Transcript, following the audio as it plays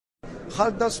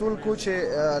خلک دا سوال کو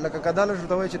چې لکه کداله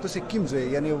ورته وایي چې تاسو کیم زوی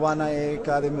یعنی وانه یې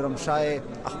کا د مرمشای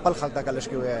خپل خلک ته کلش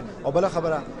کې وایي او بل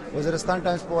خبره وزیرستان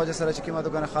ټایمز په وجه سره چې کیمه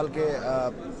دغه خلک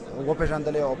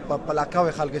وپېژندلې او په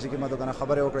علاقه خلک چې کیمه دغه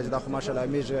خبره وکړه چې دا خو ماشاءالله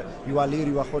امیج یو لیر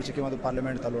یو خور چې کیمه د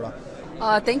پارلیمنت ته لوړه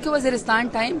thank you وزیرستان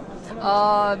ټایم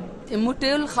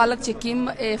موټل خلک چې کیم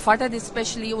فاټه د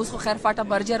سپیشلی اوس خو خیر فاټه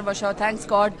برجر وشو thanks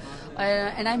god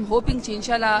and I'm hoping چې ان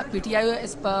شاء الله PTI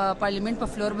اس پارلیمنت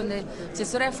په فلور باندې چې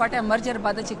سره فاټه مرجر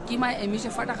بعد چې کیمه امیج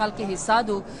فاټه خلک حصہ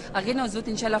دو اگې نو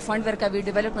زوت ان شاء الله فند ورکوي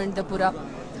ډیولپمنٹ د پورا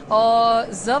او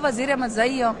زه وزیر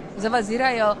مزای زه وزیر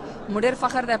یا مدیر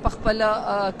فخر د خپل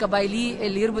قبایلی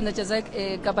لیر باندې چې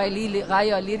زه قبایلی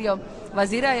غای لیر یا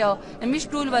وزیر یا امیش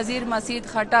ټول وزیر مسید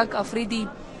خټک افریدی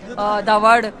دا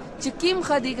ورډ چې کیم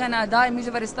خدي کنه دا امیج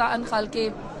ورستان خلک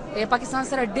پاکستان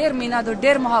سره ډیر مینا دو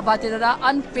ډیر محبت دا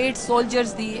ان پیډ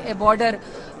سولجرز دی بارډر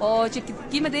او چې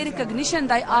کیمه د ریکګنیشن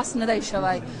دای آس نه دی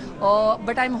شوی او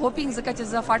بٹ آئی ایم هوپینګ ځکه چې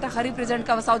زه فاټه خري پریزنټ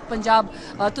کا ساوث پنجاب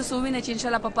تو سووینه چې ان شاء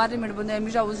الله په پارلیمنت باندې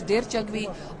امیجا اوس ډیر چګوي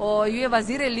او یو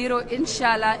وزیر لیرو ان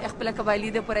شاء الله خپل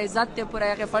قبایلی د پر عزت ته پر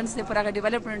هغه فندز ته پر هغه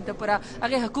ډیولپمنٹ ته پر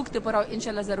هغه حقوق ته پر ان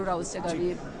شاء الله ضرور اوس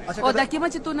چګوي او دا کیمه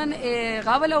چې تونن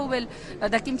غاوله وول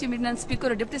دا کیم چې میډنن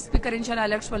سپیکر ډیپټي سپیکر ان شاء الله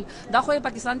الیکشن دا خو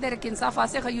پاکستان ته رک انصاف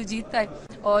اسه خو جیتای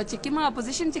او چې کیمه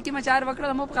اپوزیشن چې کیمه چار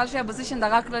وکړه مو په خالشه اپوزیشن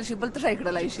دغه کړل شي بل تر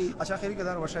کړلای شي اچھا خیری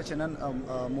کدان ورشه چې نن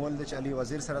مول د علي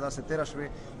وزیر سره دا 13 شوي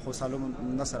خو سالم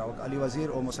نصر او علي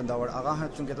وزیر او مسنداور هغه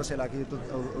چونکه تاسو علاقې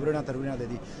ته ورنه ترونه د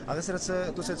دي هغه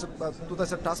سره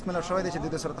تاسو ټاسک مله شوی دی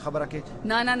چې د سره خبره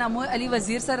کې نه مو علي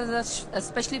وزیر سره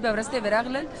سپیشلی بورسته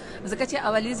ورغلل ځکه چې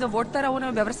اولی ز ووټ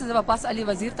ترونه بورسته ز واپس علي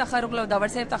وزیر ته خرغله دا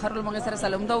ورسته ته خرغله موږ سره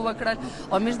سلام دا وکړل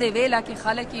او موږ د ویلا کې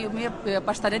خلک یې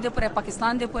پښتنه د پر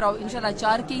پاکستان د پر او ان شاء الله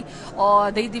چار کی او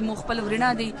د دې مخبل ورنه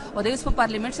دی او د اوس په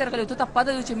پارلیمنت سره غلو ته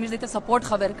پد چې موږ د سپورټ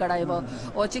خبر کړای و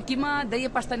او چې کیما د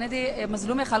پښتنه د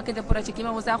مظلوم خلک د پر چې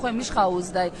کیما وسه خو مش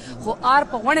خاوز دی خو ار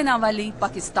په غونډه ناوالي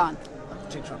پاکستان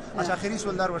ٹھیک شو اچھا اخیری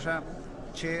سوالدار وشه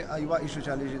چې ایوا ایشو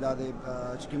چالي جدا د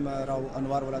چې کیما راو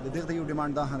انوار ولا د دغه یو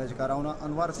ډیماند ده چې کاراونه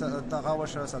انوار ته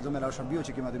غوښه سازو ملا شبيو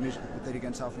چې کیما د میش طریقې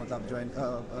انصاف مطلب جوائن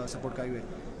سپورټ کوي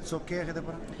سو کې هغه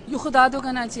پر یو خدا دو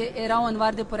کنه چې راو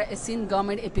انوار د پر اسین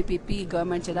گورنمنت APPP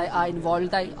گورنمنت چې دای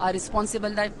انوالوډ دای ار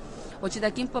ریسپانسیبل دای او چې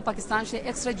د کیم په پاکستان شي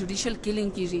ایکسټرا جوډیشل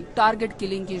کیلینګ کیږي ټارګټ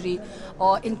کیلینګ کیږي او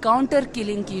انکاونټر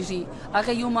کیلینګ کیږي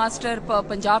هغه یو ماستر په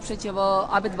پنجاب شي چې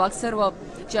و عابد واکسر و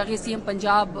چې هغه سیم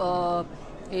پنجاب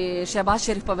شهباز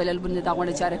شریف په ویلل باندې دا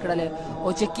غونډه چاره کړله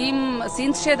او چې کیم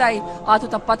سینت شه دای اته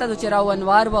ته پته د چراو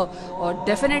انوار و او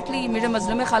ډیفینیټلی میډه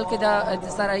مظلوم خلک د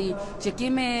سره چې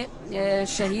کیم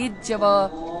شهید چې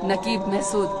نقیب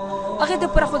محسود هغه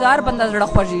د پر خدار بنده زړه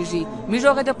خوږیږي میږه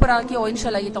هغه د پر کې او ان شاء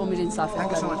الله یې ته امید انصاف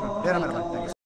ثانک یو سو مچ ډیر مهرباني